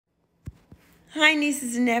Hi,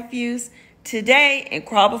 nieces and nephews. Today, in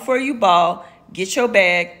Crawl Before You Ball, Get Your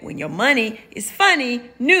Bag When Your Money is Funny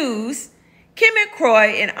news, Kim and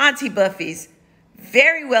Kroy and Auntie Buffy's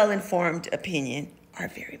very well-informed opinion are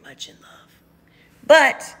very much in love.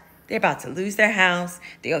 But they're about to lose their house.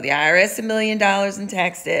 They owe the IRS $1 million in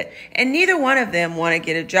tax debt, and neither one of them want to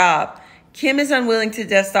get a job. Kim is unwilling to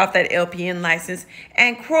dust off that LPN license,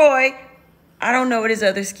 and Kroy, I don't know what his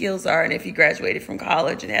other skills are, and if he graduated from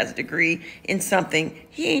college and has a degree in something,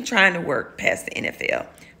 he ain't trying to work past the NFL.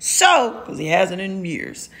 So, because he hasn't in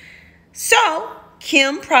years. So,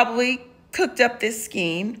 Kim probably cooked up this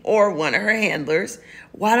scheme, or one of her handlers.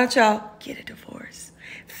 Why don't y'all get a divorce?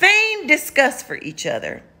 Feign disgust for each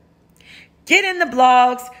other. Get in the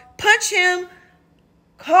blogs, punch him,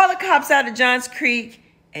 call the cops out of Johns Creek,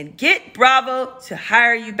 and get Bravo to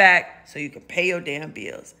hire you back so you can pay your damn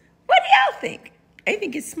bills. What do y'all think? I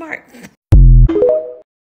think it's smart.